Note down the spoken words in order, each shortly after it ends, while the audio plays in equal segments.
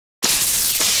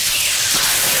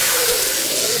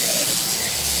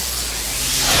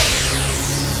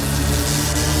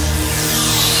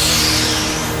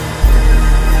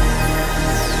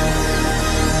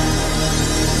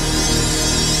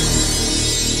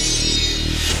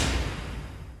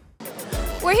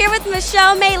We're here with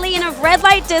Michelle Maylene of Red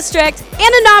Light District and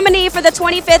a nominee for the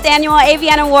 25th Annual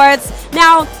AVN Awards.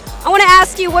 Now, I want to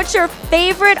ask you, what's your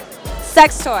favorite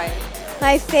sex toy?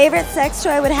 My favorite sex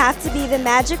toy would have to be the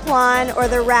magic wand or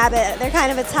the rabbit. They're kind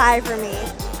of a tie for me.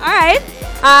 All right.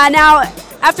 Now,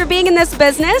 after being in this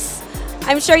business,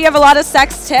 I'm sure you have a lot of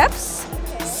sex tips.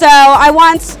 So I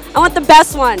want the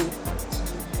best one.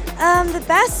 The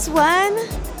best one?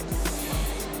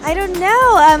 I don't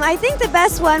know. I think the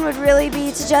best one would really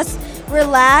be to just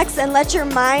relax and let your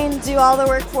mind do all the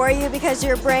work for you, because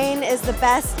your brain is the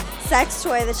best sex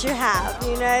toy that you have.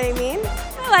 You know what I mean?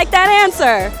 I like that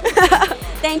answer.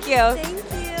 Thank you.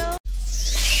 Thank you.